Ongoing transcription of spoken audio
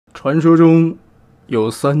传说中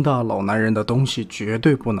有3大老男人的东西绝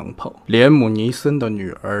对不能碰：连姆尼森的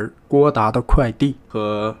女儿、郭达的快递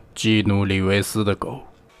和基努里维斯的狗。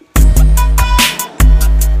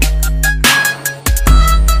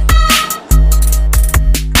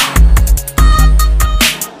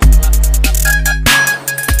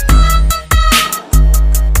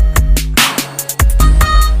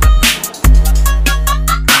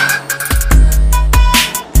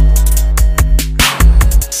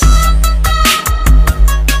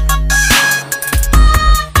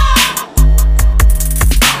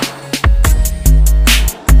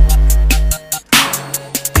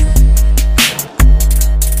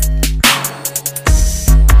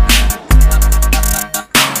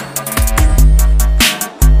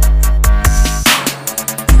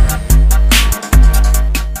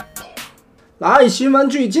来，新玩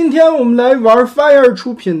具，今天我们来玩 FIRE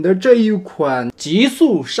出品的这一款《极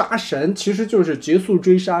速杀神》，其实就是《极速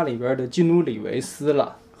追杀》里边的基努里维斯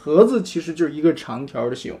了。盒子其实就是一个长条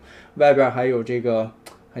的形，外边还有这个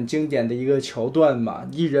很经典的一个桥段嘛，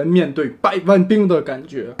一人面对100万兵的感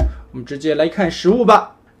觉。我们直接来看实物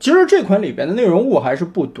吧。其实这款里边的内容物还是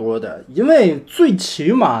不多的，因为最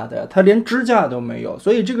起码的它连支架都没有，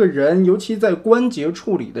所以这个人尤其在关节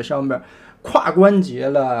处理的上面。胯关节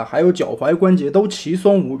了，还有脚踝关节都奇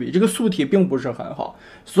松无比，这个素体并不是很好，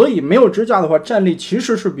所以没有支架的话，站立其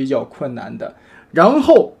实是比较困难的。然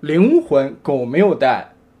后灵魂狗没有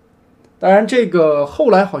带，当然这个后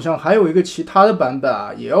来好像还有一个其他的版本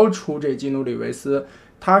啊，也要出这基努里维斯，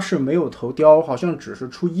它是没有头雕，好像只是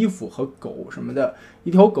出衣服和狗什么的，一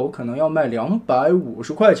条狗可能要卖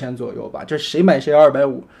250块钱左右吧，这谁买谁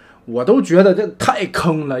250，我都觉得这太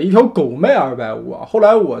坑了，一条狗卖250啊。后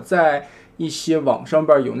来我在一些网上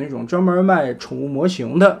边有那种专门卖宠物模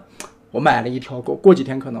型的，我买了一条狗，过几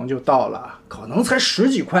天可能就到了，可能才10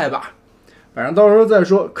几块吧，反正到时候再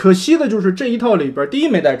说。可惜的就是这一套里边，第一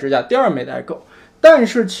没带支架，第二没带狗，但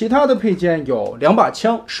是其他的配件有2把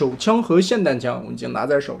枪，手枪和霰弹枪我已经拿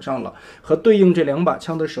在手上了，和对应这2把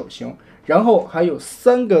枪的手型，然后还有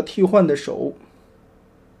3个替换的手，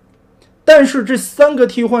但是这3个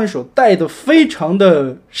替换手带的非常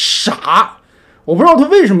的傻。我不知道他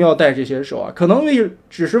为什么要带这些手啊，可能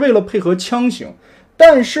只是为了配合枪型，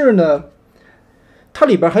但是呢，它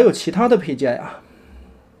里边还有其他的配件呀。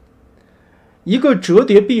一个折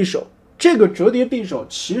叠匕首，这个折叠匕首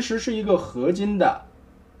其实是一个合金的，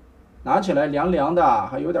拿起来凉凉的，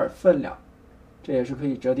还有点分量，这也是可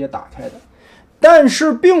以折叠打开的，但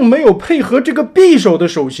是并没有配合这个匕首的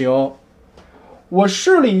手型。我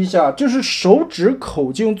试了一下，就是手指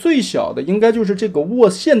口径最小的应该就是这个握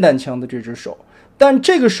霰弹枪的这只手，但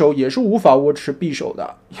这个手也是无法握持匕首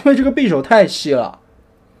的，因为这个匕首太细了，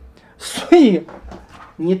所以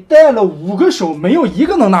你带了5个手没有一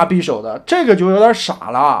个能拿匕首的，这个就有点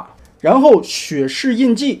傻了。然后血式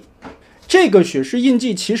印记，这个血式印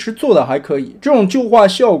记其实做的还可以，这种旧画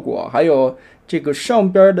效果还有这个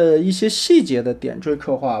上边的一些细节的点缀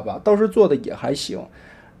刻画吧，倒是做的也还行，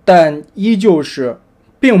但依旧是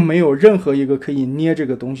并没有任何一个可以捏这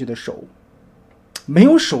个东西的手，没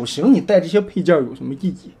有手型，你带这些配件有什么意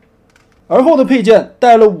义？而后的配件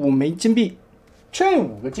带了5枚金币，这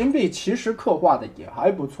5个金币其实刻画的也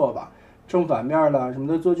还不错吧，正反面了什么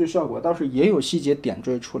的做旧效果倒是也有细节点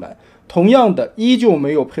缀出来，同样的依旧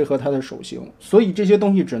没有配合它的手型，所以这些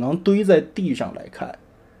东西只能堆在地上来看。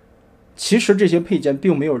其实这些配件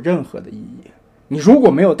并没有任何的意义，你如果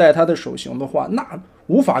没有带它的手型的话，那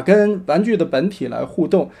无法跟玩具的本体来互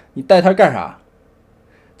动，你带它干啥？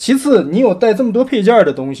其次，你有带这么多配件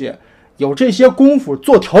的东西，有这些功夫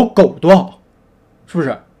做条狗多好，是不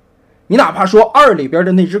是？你哪怕说2里边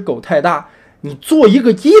的那只狗太大，你做一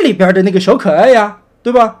个1里边的那个小可爱呀，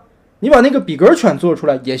对吧？你把那个比格犬做出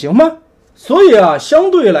来也行吗？所以啊，相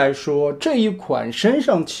对来说这一款身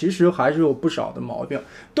上其实还是有不少的毛病。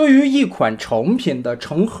对于一款成品的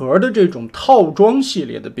成盒的这种套装系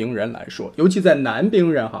列的兵人来说，尤其在男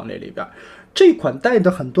兵人行列里边，这款带的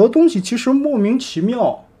很多东西其实莫名其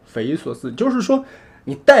妙，匪夷所思。就是说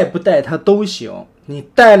你带不带它都行，你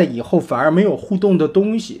带了以后反而没有互动的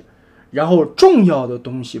东西，然后重要的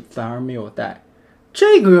东西反而没有带，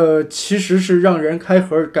这个其实是让人开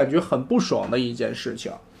盒感觉很不爽的一件事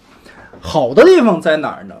情。好的地方在哪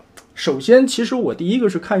儿呢？首先其实我第一个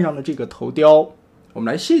是看上了这个头雕，我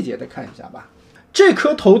们来细节的看一下吧。这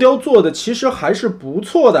颗头雕做的其实还是不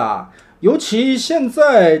错的啊，尤其现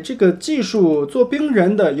在这个技术做兵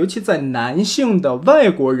人的，尤其在男性的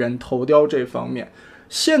外国人头雕这方面，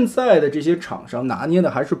现在的这些厂商拿捏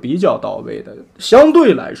的还是比较到位的。相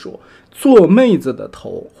对来说，做妹子的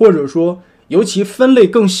头，或者说尤其分类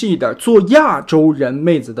更细一点，做亚洲人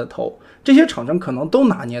妹子的头，这些厂商可能都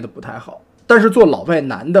拿捏的不太好。但是做老外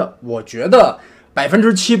男的，我觉得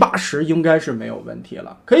70%、80%应该是没有问题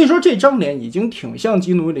了。可以说这张脸已经挺像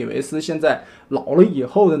基努里维斯现在老了以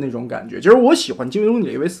后的那种感觉。其实我喜欢基努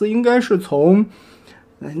里维斯，应该是从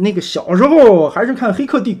那个小时候还是看《黑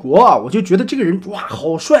客帝国》啊，我就觉得这个人哇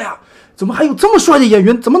好帅啊，怎么还有这么帅的演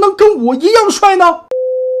员，怎么能跟我一样帅呢？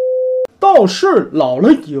倒是老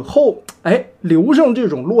了以后，留上这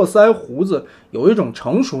种络腮胡子，有一种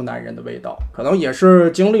成熟男人的味道。可能也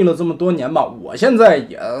是经历了这么多年吧，我现在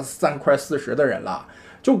也快40的人了，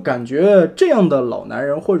就感觉这样的老男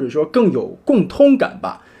人或者说更有共通感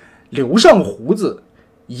吧，留上胡子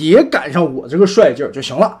也赶上我这个帅劲儿就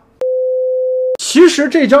行了。其实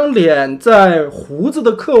这张脸在胡子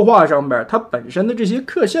的刻画上面，它本身的这些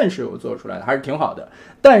刻线是有做出来的，还是挺好的。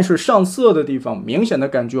但是上色的地方，明显的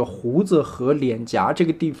感觉胡子和脸颊这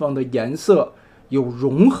个地方的颜色有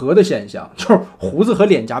融合的现象，就是胡子和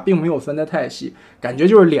脸颊并没有分得太细，感觉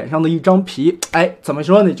就是脸上的一张皮。怎么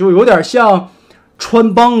说呢，就有点像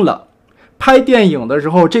穿帮了。拍电影的时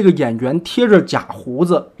候，这个演员贴着假胡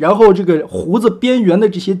子，然后这个胡子边缘的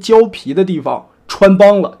这些胶皮的地方穿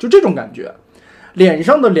帮了，就这种感觉。脸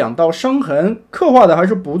上的2道伤痕刻画的还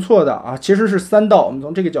是不错的啊，其实是3道。我们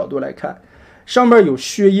从这个角度来看，上面有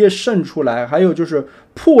血液渗出来，还有就是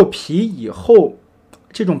破皮以后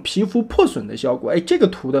这种皮肤破损的效果，这个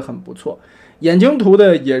涂的很不错。眼睛涂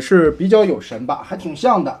的也是比较有神吧，还挺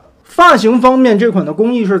像的。发型方面，这款的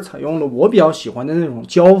工艺是采用了我比较喜欢的那种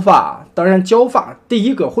胶发，当然胶发第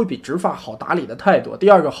一个会比直发好打理的太多，第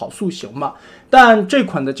二个好塑形嘛。但这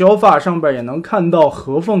款的胶发上边也能看到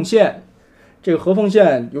合缝线。这个合缝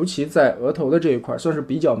线尤其在额头的这一块算是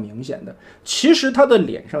比较明显的。其实他的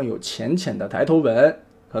脸上有浅浅的抬头纹，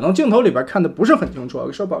可能镜头里边看的不是很清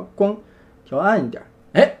楚，稍把光调暗一点，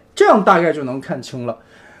这样大概就能看清了。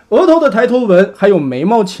额头的抬头纹，还有眉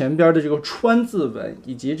毛前边的这个川字纹，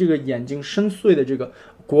以及这个眼睛深邃的这个，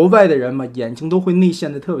国外的人嘛，眼睛都会内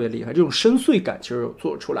陷的特别厉害，这种深邃感其实有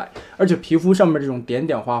做出来，而且皮肤上面这种点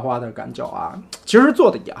点花花的感角啊，其实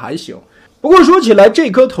做的也还行。不过说起来，这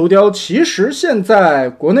颗头雕其实现在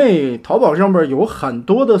国内淘宝上面有很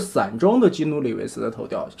多的散装的基努里维斯的头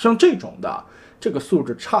雕，像这种的，这个素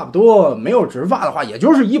质差不多，没有植发的话，也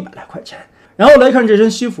就是100来块钱。然后来看这身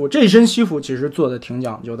西服，这身西服其实做的挺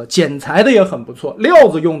讲究的，剪裁的也很不错，料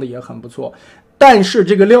子用的也很不错。但是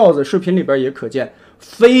这个料子视频里边也可见，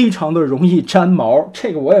非常的容易粘毛，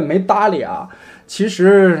这个我也没搭理啊。其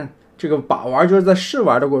实这个把玩就是在试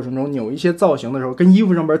玩的过程中扭一些造型的时候，跟衣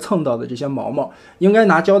服上边蹭到的这些毛毛，应该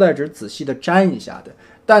拿胶带纸仔细的粘一下的。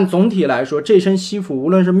但总体来说，这身西服无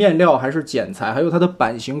论是面料还是剪裁，还有它的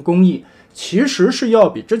版型工艺，其实是要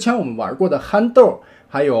比之前我们玩过的憨豆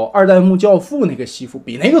还有2代目教父那个西服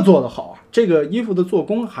比那个做的好啊。这个衣服的做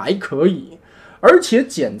工还可以，而且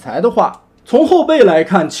剪裁的话，从后背来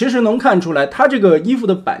看，其实能看出来它这个衣服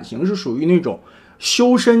的版型是属于那种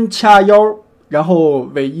修身掐腰，然后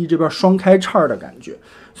尾翼这边双开叉的感觉，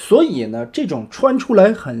所以呢，这种穿出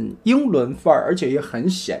来很英伦范儿，而且也很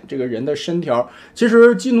显这个人的身条。其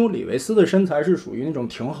实基努里维斯的身材是属于那种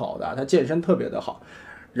挺好的，他健身特别的好。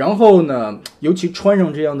然后呢，尤其穿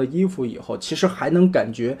上这样的衣服以后，其实还能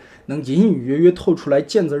感觉能隐隐约约透出来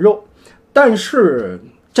腱子肉。但是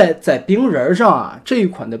在冰人上啊，这一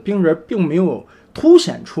款的冰人并没有凸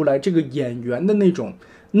显出来这个演员的那种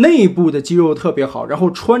内部的肌肉特别好，然后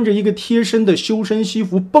穿着一个贴身的修身西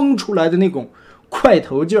服崩出来的那种块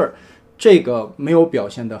头劲儿，这个没有表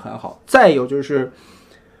现得很好。再有就是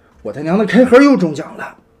我他娘的开盒又中奖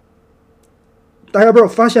了，大家不知道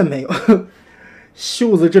发现没有，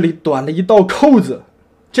袖子这里短了一道扣子，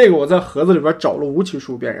这个我在盒子里边找了无数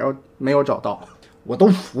数遍，然后没有找到，我都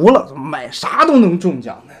服了，怎么买啥都能中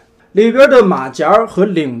奖呢？里边的马甲和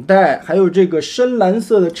领带，还有这个深蓝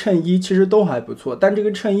色的衬衣，其实都还不错，但这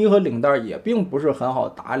个衬衣和领带也并不是很好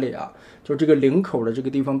打理啊，就这个领口的这个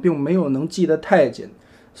地方并没有能系得太紧，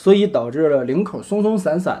所以导致了领口松松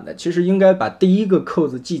散散的。其实应该把第一个扣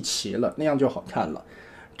子系齐了，那样就好看了。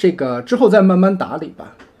这个之后再慢慢打理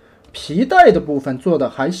吧。皮带的部分做的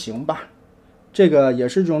还行吧，这个也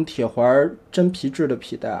是这种铁环真皮质的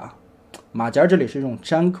皮带啊。马甲这里是一种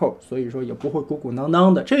粘扣，所以说也不会鼓鼓囊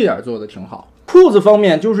囊的，这点做的挺好。裤子方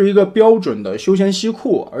面就是一个标准的休闲西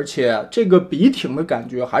裤，而且这个笔挺的感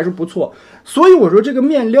觉还是不错，所以我说这个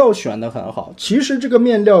面料选的很好。其实这个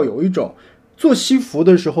面料有一种做西服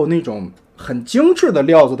的时候那种很精致的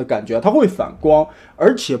料子的感觉，它会反光，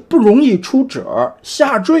而且不容易出褶，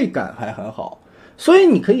下坠感还很好。所以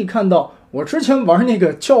你可以看到我之前玩那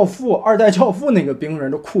个教父2代教父那个冰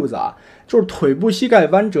人的裤子啊，就是腿部膝盖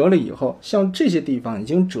弯折了以后，像这些地方已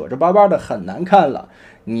经褶皱巴巴的很难看了，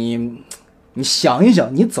你你想一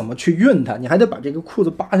想，你怎么去熨它？你还得把这个裤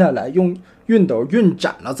子扒下来，用熨斗熨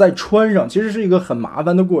展了再穿上，其实是一个很麻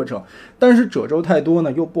烦的过程。但是褶皱太多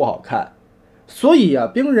呢，又不好看。所以啊，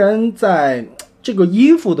兵人在这个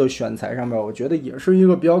衣服的选材上面，我觉得也是一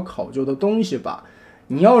个比较考究的东西吧。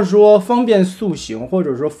你要说方便塑形，或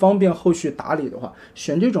者说方便后续打理的话，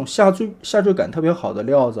选这种下坠感特别好的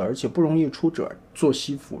料子，而且不容易出褶做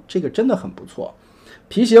西服，这个真的很不错。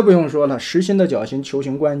皮鞋不用说了，实心的脚型球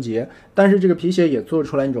形关节，但是这个皮鞋也做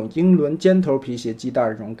出来那种英伦尖头皮鞋系带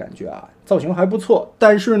的这种感觉啊，造型还不错。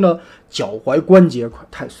但是呢，脚踝关节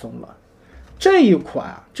太松了。这一款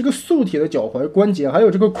啊，这个素体的脚踝关节还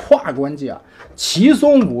有这个胯关节啊，奇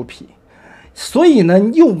松无匹，所以呢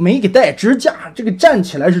又没给带支架，这个站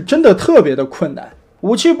起来是真的特别的困难。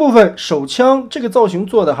武器部分，手枪这个造型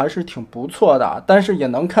做的还是挺不错的，但是也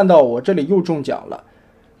能看到我这里又中奖了。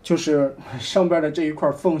就是上边的这一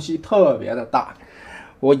块缝隙特别的大，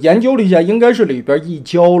我研究了一下，应该是里边溢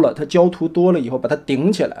胶了，它胶涂多了以后把它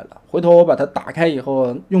顶起来了。回头我把它打开以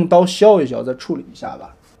后，用刀削一削，再处理一下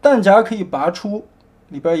吧。弹夹可以拔出，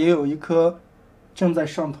里边也有一颗正在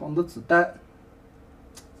上膛的子弹，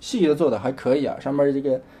细节做的还可以啊，上面这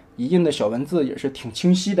个遗印的小文字也是挺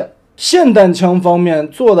清晰的。霰弹枪方面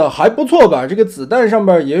做的还不错吧，这个子弹上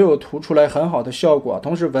面也有涂出来很好的效果，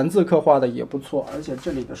同时文字刻画的也不错，而且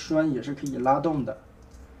这里的栓也是可以拉动的，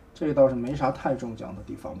这个倒是没啥太中奖的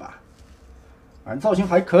地方吧。反正造型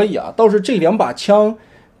还可以啊，倒是这两把枪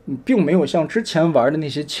并没有像之前玩的那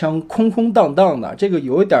些枪空空荡荡的，这个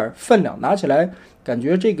有一点分量，拿起来感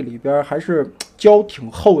觉这个里边还是胶挺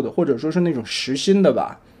厚的，或者说是那种实心的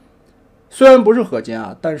吧。虽然不是合金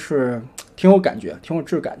啊，但是挺有感觉，挺有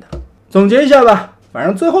质感的。总结一下吧，反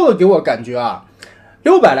正最后的给我感觉啊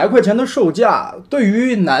，600来块钱的售价，对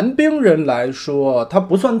于男兵人来说，它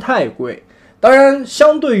不算太贵。当然，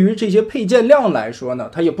相对于这些配件量来说呢，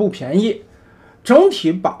它也不便宜。整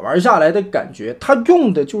体把玩下来的感觉，它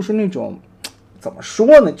用的就是那种怎么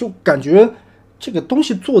说呢，就感觉这个东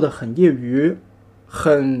西做的很业余，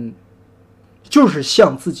就是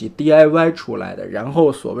像自己 DIY 出来的，然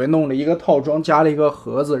后所谓弄了一个套装，加了一个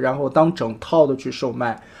盒子，然后当整套的去售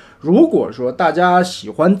卖。如果说大家喜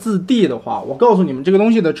欢自递的话，我告诉你们，这个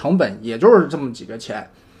东西的成本也就是这么几个钱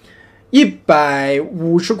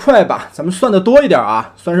，150块吧，咱们算的多一点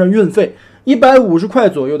啊，算上运费，150块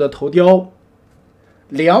左右的头雕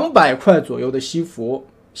，200块左右的西服，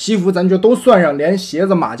西服咱就都算上，连鞋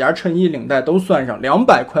子、马甲、衬衣、领带都算上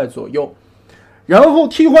，200块左右。然后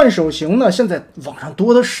替换手型呢，现在网上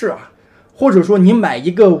多的是啊，或者说你买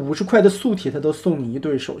一个50块的素体，它都送你一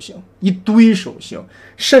堆手型，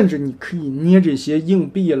甚至你可以捏这些硬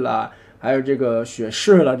币啦，还有这个雪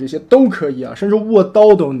士啦，这些都可以啊，甚至握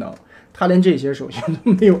刀都能。他连这些手型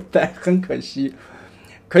都没有带，很可惜。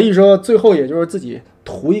可以说最后也就是自己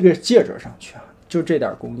涂一个戒指上去啊，就这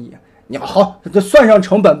点工艺。你好，这算上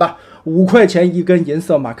成本吧，5块钱一根银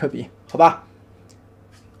色马克笔，好吧。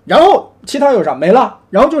然后其他有啥没了，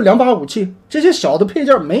然后就2把武器，这些小的配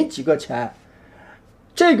件没几个钱。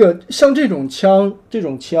这个像这种枪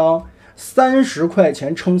30块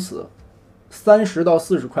钱撑死，30到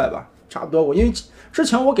40块吧，差不多。因为之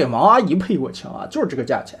前我给王阿姨配过枪啊，就是这个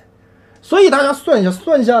价钱。所以大家算一下，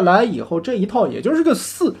算下来以后这一套也就是个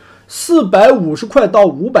450块到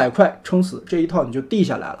500块撑死，这一套你就递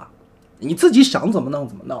下来了。你自己想怎么弄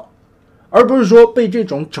怎么弄，而不是说被这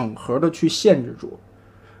种整合的去限制住。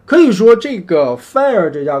可以说这个 FIRE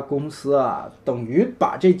这家公司啊，等于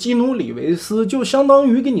把这基努里维斯就相当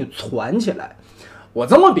于给你攒起来。我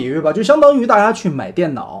这么比喻吧，就相当于大家去买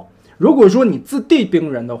电脑，如果说你自递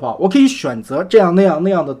兵人的话，我可以选择这样那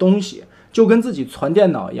样的东西，就跟自己攒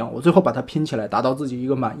电脑一样，我最后把它拼起来，达到自己一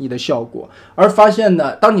个满意的效果。而发现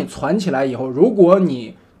呢，当你攒起来以后，如果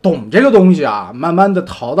你懂这个东西啊，慢慢的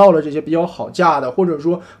淘到了这些比较好价的，或者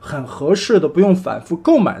说很合适的不用反复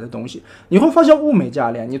购买的东西，你会发现物美价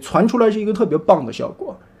廉，你攒出来是一个特别棒的效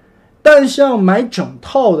果。但像买整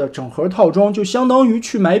套的整合套装，就相当于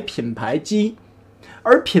去买品牌机，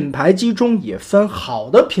而品牌机中也分好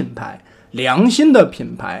的品牌、良心的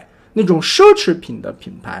品牌、那种奢侈品的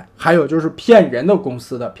品牌，还有就是骗人的公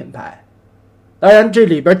司的品牌。当然这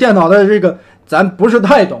里边电脑的这个咱不是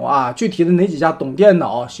太懂啊，具体的哪几家懂电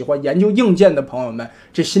脑、喜欢研究硬件的朋友们，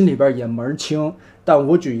这心里边也门清。但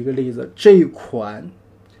我举一个例子，这款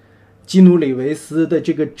基努里维斯的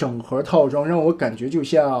这个整合套装让我感觉就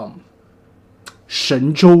像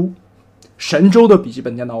神州的笔记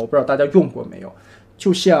本电脑，我不知道大家用过没有，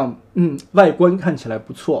就像外观看起来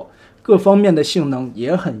不错，各方面的性能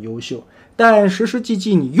也很优秀，但实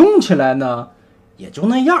际你用起来呢也就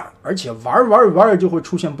那样，而且玩就会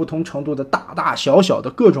出现不同程度的大小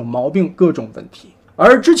的各种毛病、各种问题。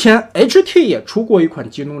而之前 HT 也出过一款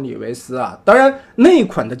基努里维斯啊，当然那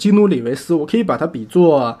款的基努里维斯我可以把它比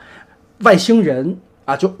作外星人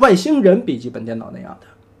啊，就外星人笔记本电脑那样的，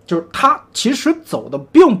就是它其实走的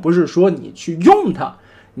并不是说你去用它，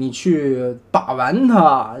你去把玩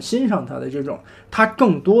它、欣赏它的这种，它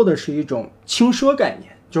更多的是一种轻奢概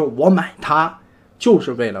念，就是我买它就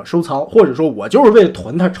是为了收藏，或者说我就是为了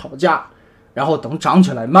囤它炒价，然后等涨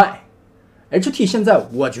起来卖。HT 现在，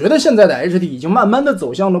我觉得现在的 HT 已经慢慢的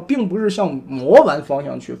走向了，并不是向魔玩方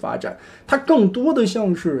向去发展，它更多的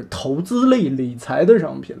像是投资类理财的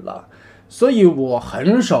商品了。所以我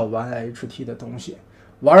很少玩 HT 的东西，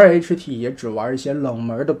玩 HT 也只玩一些冷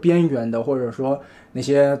门的、边缘的，或者说那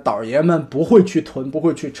些倒爷们不会去囤、不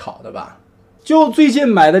会去炒的吧。就最近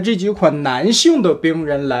买的这几款男性的兵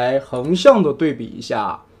人来横向的对比一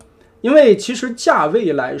下，因为其实价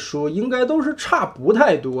位来说应该都是差不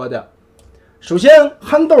太多的。首先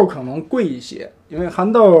憨豆可能贵一些，因为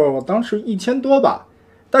憨豆当时1000多吧，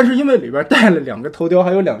但是因为里边带了2个头雕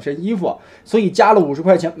还有2身衣服，所以加了50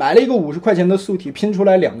块钱，买了一个50块钱的素体，拼出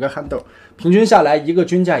来2个憨豆，平均下来一个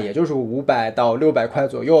均价也就是500到600块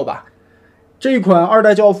左右吧。这一款2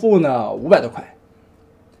代教父呢500多块，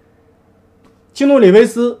基努里维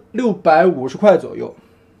斯650块左右，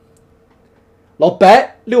老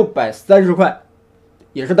白630块，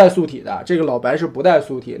也是带素体的，这个老白是不带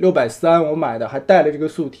素体，630我买的还带了这个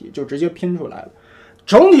素体，就直接拼出来了。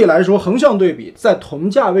整体来说横向对比，在同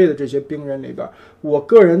价位的这些兵人里边，我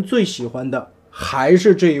个人最喜欢的还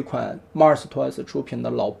是这一款 Mars Toys 出品的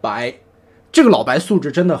老白，这个老白素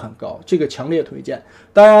质真的很高，这个强烈推荐。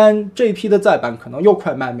当然这一批的再版可能又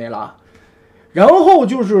快卖没了。然后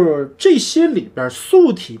就是这些里边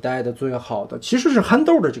素体带的最好的其实是憨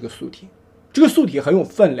豆的这个素体，这个素体很有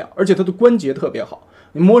分量，而且它的关节特别好，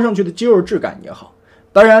你摸上去的肌肉质感也好。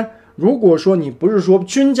当然如果说你不是说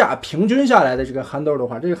均价平均下来的这个憨豆的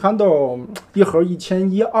话，这个憨豆一盒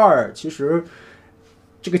1100，其实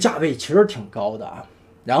这个价位其实挺高的啊。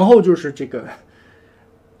然后就是这个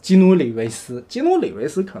基努里维斯，基努里维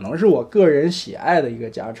斯可能是我个人喜爱的一个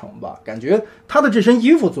加成吧，感觉他的这身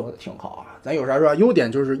衣服做的挺好啊。咱有啥说，优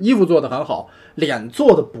点就是衣服做的很好，脸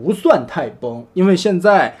做的不算太崩，因为现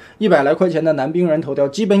在100来块钱的男兵人头雕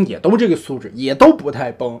基本也都这个素质，也都不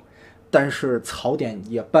太崩，但是槽点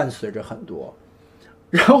也伴随着很多。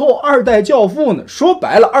然后2代教父呢，说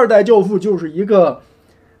白了2代教父就是一个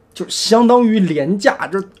就相当于廉价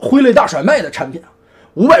这挥泪大甩卖的产品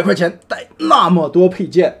，500块钱带那么多配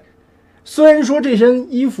件。虽然说这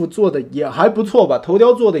身衣服做的也还不错吧，头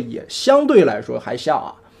雕做的也相对来说还像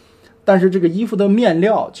啊，但是这个衣服的面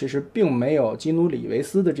料其实并没有基努里维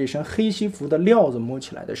斯的这身黑西服的料子摸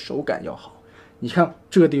起来的手感要好。你看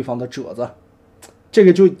这个地方的褶子，这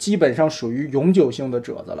个就基本上属于永久性的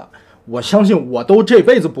褶子了，我相信我都这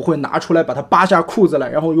辈子不会拿出来把它扒下裤子来，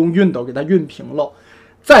然后用熨斗给它熨平了，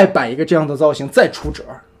再摆一个这样的造型再出褶，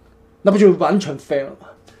那不就完全废了吗？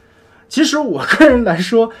其实我个人来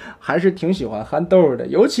说还是挺喜欢憨豆的，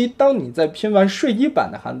尤其当你在拼完睡衣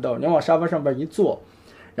版的憨豆，你往沙发上边一坐，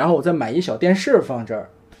然后我再买一小电视放这儿，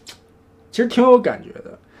其实挺有感觉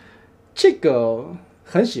的，这个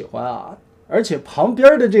很喜欢啊。而且旁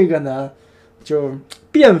边的这个呢，就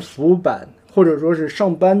便服版或者说是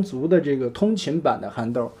上班族的这个通勤版的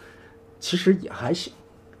憨豆，其实也还行，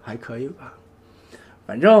还可以吧。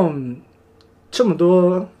反正这么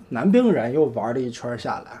多男兵人又玩了一圈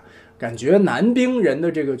下来，感觉男兵人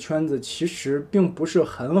的这个圈子其实并不是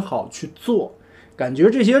很好去做，感觉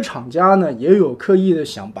这些厂家呢也有刻意的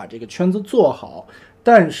想把这个圈子做好，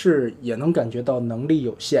但是也能感觉到能力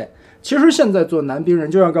有限。其实现在做男兵人，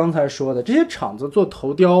就像刚才说的，这些厂子做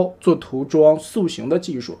头雕、做涂装、塑形的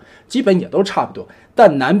技术基本也都差不多，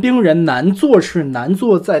但男兵人难做是难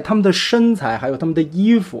做在他们的身材还有他们的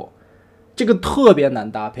衣服，这个特别难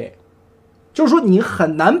搭配，就是说你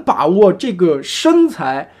很难把握这个身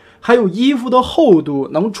材还有衣服的厚度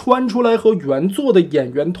能穿出来和原作的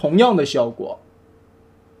演员同样的效果，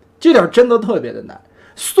这点真的特别的难。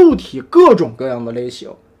素体各种各样的类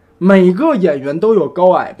型，每个演员都有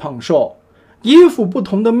高矮胖瘦，衣服不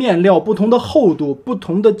同的面料、不同的厚度、不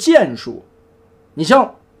同的件数。你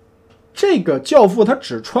像这个教父他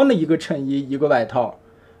只穿了一个衬衣一个外套，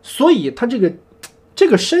所以他这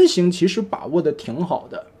个身形其实把握的挺好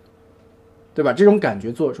的，对吧？这种感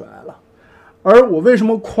觉做出来了。而我为什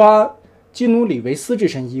么夸基努里维斯这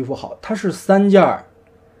身衣服好，它是3件，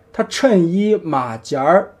它衬衣、马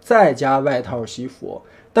甲再加外套西服，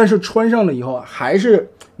但是穿上了以后还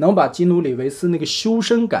是能把基努里维斯那个修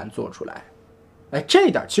身感做出来。哎，这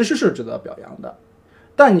一点其实是值得表扬的。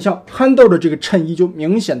但你像憨豆的这个衬衣就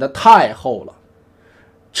明显的太厚了，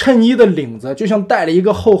衬衣的领子就像戴了一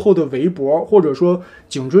个厚厚的围脖，或者说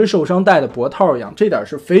颈椎受伤戴的脖套一样，这点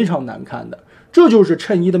是非常难看的。这就是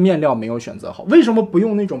衬衣的面料没有选择好，为什么不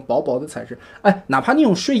用那种薄薄的材质？哎，哪怕你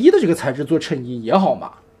用睡衣的这个材质做衬衣也好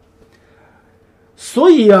嘛。所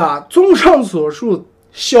以啊，综上所述，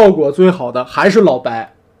效果最好的还是老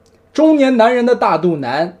白。中年男人的大肚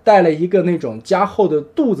腩带了一个那种加厚的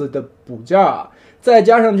肚子的补件啊，再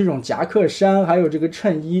加上这种夹克衫，还有这个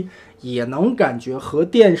衬衣，也能感觉和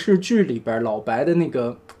电视剧里边老白的那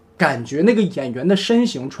个感觉，那个演员的身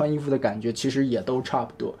形穿衣服的感觉其实也都差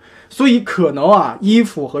不多。所以可能啊，衣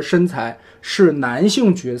服和身材是男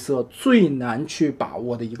性角色最难去把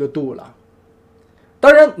握的一个度了。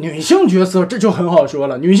当然女性角色这就很好说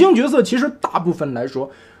了，女性角色其实大部分来说，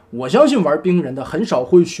我相信玩冰人的很少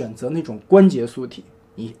会选择那种关节素体，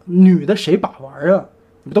你女的谁把玩啊？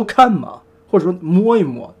你不都看吗？或者说摸一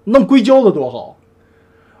摸，弄硅胶的多好。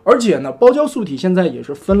而且呢，包胶素体现在也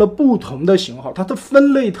是分了不同的型号，它的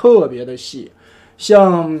分类特别的细。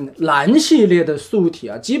像蓝系列的素体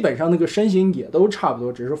啊，基本上那个身形也都差不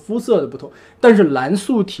多，只是肤色的不同。但是蓝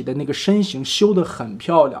素体的那个身形修得很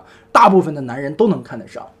漂亮，大部分的男人都能看得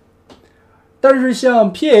上。但是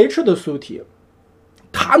像 PH 的素体，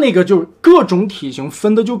它那个就各种体型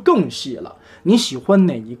分的就更细了，你喜欢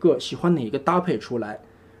哪一个，喜欢哪一个搭配出来，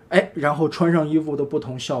哎，然后穿上衣服的不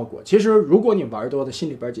同效果。其实如果你玩多的，心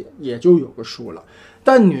里边也就有个数了。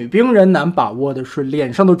但女兵人难把握的是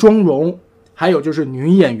脸上的妆容，还有就是女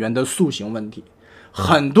演员的塑形问题。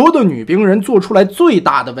很多的女兵人做出来最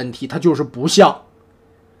大的问题，她就是不像，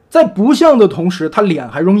在不像的同时，她脸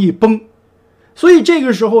还容易崩。所以这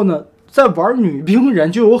个时候呢，在玩女兵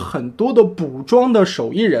人就有很多的补妆的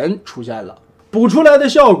手艺人出现了，补出来的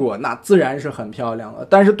效果那自然是很漂亮了。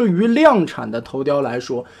但是对于量产的头雕来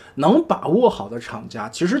说，能把握好的厂家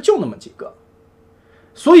其实就那么几个。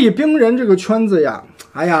所以兵人这个圈子呀，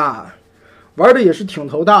哎呀，玩的也是挺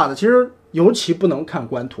头大的。其实尤其不能看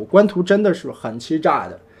官图，官图真的是很欺诈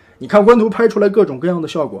的。你看官图拍出来各种各样的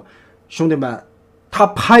效果，兄弟们，他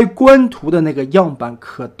拍官图的那个样板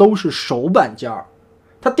可都是手板件儿，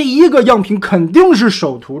他第一个样品肯定是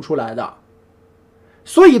手涂出来的，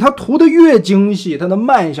所以他涂的越精细，他的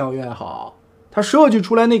卖相越好，他设计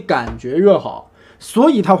出来那感觉越好，所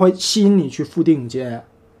以他会吸引你去付定金。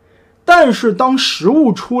但是当实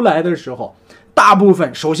物出来的时候，大部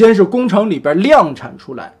分首先是工厂里边量产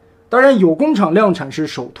出来，当然有工厂量产是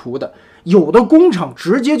手涂的，有的工厂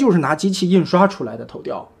直接就是拿机器印刷出来的头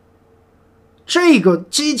雕。这个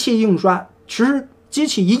机器印刷其实机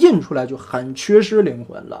器一印出来就很缺失灵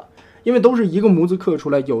魂了，因为都是一个模子刻出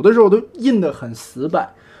来，有的时候都印得很死板。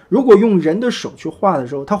如果用人的手去画的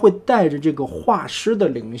时候，它会带着这个画师的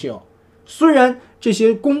灵性。虽然这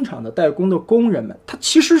些工厂的代工的工人们，他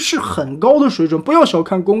其实是很高的水准，不要小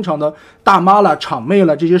看工厂的大妈了、厂妹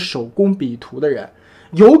了，这些手工笔图的人，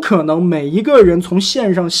有可能每一个人从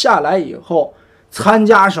线上下来以后，参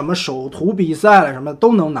加什么手图比赛了什么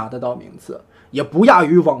都能拿得到名次，也不亚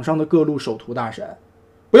于网上的各路手图大神。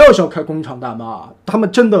不要小看工厂大妈，他们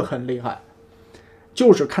真的很厉害，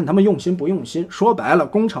就是看他们用心不用心。说白了，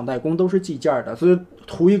工厂代工都是计件的，所以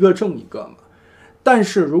图一个挣一个嘛。但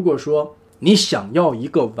是如果说你想要一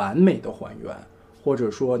个完美的还原，或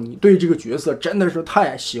者说你对这个角色真的是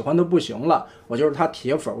太喜欢的不行了，我就是他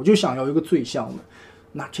铁粉，我就想要一个最像的，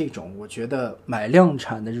那这种我觉得买量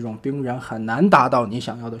产的这种兵人很难达到你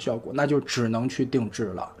想要的效果，那就只能去定制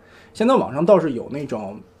了。现在网上倒是有那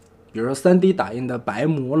种比如说 3D 打印的白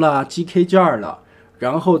模了 GK 件了，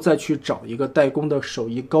然后再去找一个代工的手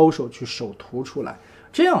艺高手去手涂出来，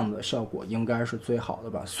这样的效果应该是最好的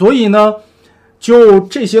吧。所以呢，就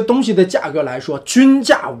这些东西的价格来说，均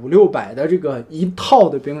价500-600的这个一套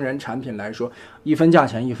的兵人产品来说，一分价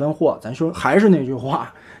钱一分货。咱说还是那句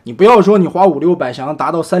话，你不要说你花500-600想要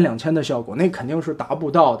达到3-2千的效果，那肯定是达不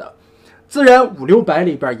到的。自然500-600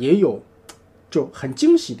里边也有就很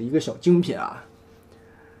惊喜的一个小精品啊。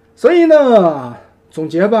所以呢，总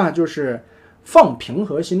结吧，就是放平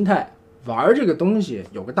和心态，玩这个东西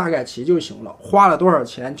有个大概齐就行了，花了多少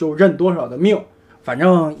钱就认多少的命，反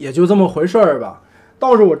正也就这么回事儿吧。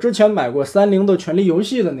倒是我之前买过30的权力游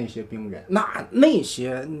戏的那些兵人，那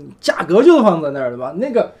些价格就放在那儿了吧。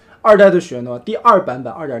那个2代的雪诺，第2版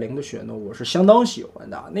本 2.0 的雪诺，我是相当喜欢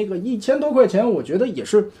的。那个1000多块钱，我觉得也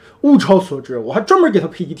是物超所值，我还专门给它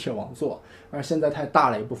配一铁王座，而现在太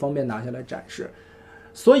大了也不方便拿下来展示。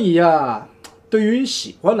所以呀，对于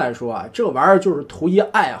喜欢来说啊，这玩意儿就是图一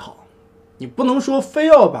爱好，你不能说非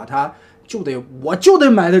要把它我就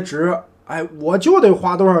得买的值，哎，我就得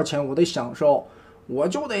花多少钱，我得享受，我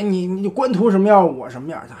就得你官图什么样我什么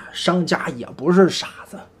样。商家也不是傻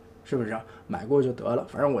子，是不是？买过就得了。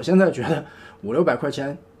反正我现在觉得500-600块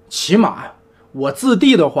钱，起码我自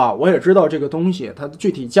递的话，我也知道这个东西它的具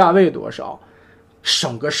体价位多少，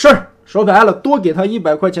省个事儿。说白了，多给他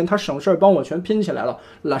100块钱，他省事儿帮我全拼起来了，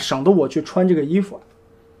省得我去穿这个衣服。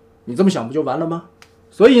你这么想不就完了吗？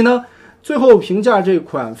所以呢，最后评价这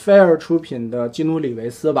款 FIRE 出品的基努里维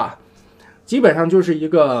斯吧，基本上就是一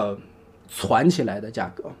个攒起来的价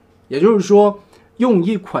格，也就是说，用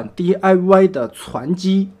一款 DIY 的攒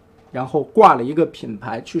机，然后挂了一个品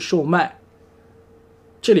牌去售卖。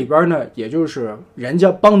这里边呢，也就是人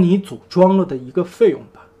家帮你组装了的一个费用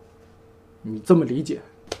吧，你这么理解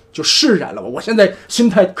就释然了。我现在心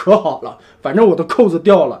态可好了，反正我的扣子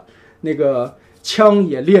掉了，那个枪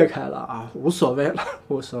也裂开了啊，无所谓了，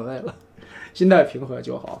无所谓了，心态平和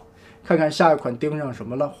就好。看看下一款盯上什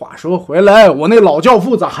么了。话说回来，我那老教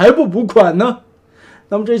父咋还不补款呢？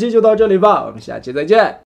那么这期就到这里吧，我们下期再见。